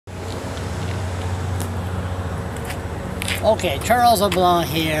Okay, Charles LeBlanc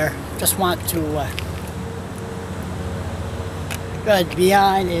here. Just want to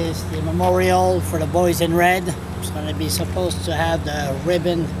behind is the memorial for the boys in red. It's going to be supposed to have the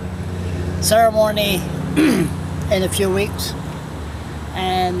ribbon ceremony in a few weeks,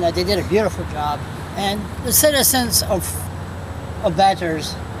 and they did a beautiful job. And the citizens of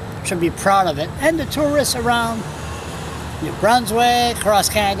Bathurst should be proud of it, and the tourists around New Brunswick, across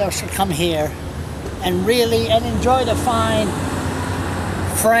Canada should come here and really enjoy the fine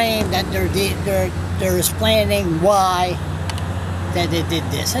frame that they're explaining why that they did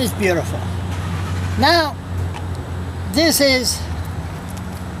this. And it's beautiful. Now, this is,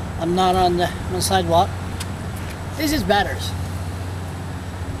 I'm not on the sidewalk. This is Bathurst.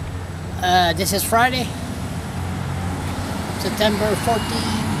 This is Friday, September 14,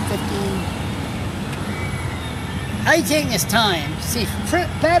 15. I think it's time. See,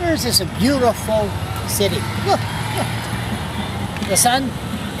 Bathurst is a beautiful city. Look, look. The sun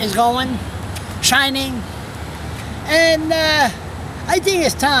is going, shining, and I think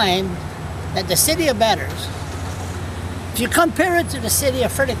it's time that the city of Bathurst, if you compare it to the city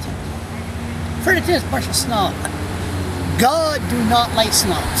of Fredericton, Fredericton is a bunch of snobs. God do not like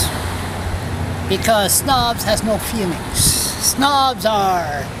snobs, because snobs has no feelings. Snobs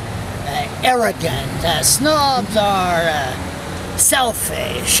are arrogant. Snobs are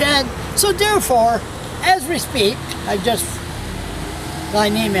selfish, and so therefore, as we speak, I just got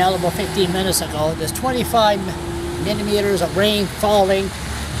an email about 15 minutes ago. There's 25 millimeters of rain falling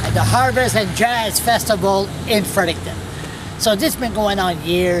at the Harvest&Jazz Festival in Fredericton. So this has been going on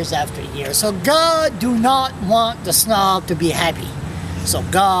years after years. So God do not want the snob to be happy. So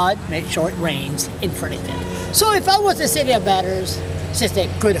God made sure it rains in Fredericton. So if I was the city of Bathurst, since they're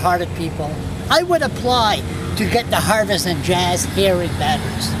good-hearted people, I would apply to get the Harvest&Jazz here in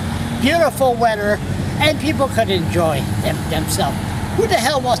Bathurst. Beautiful weather, and people could enjoy themselves. Who the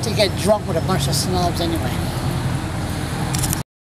hell wants to get drunk with a bunch of snobs anyway?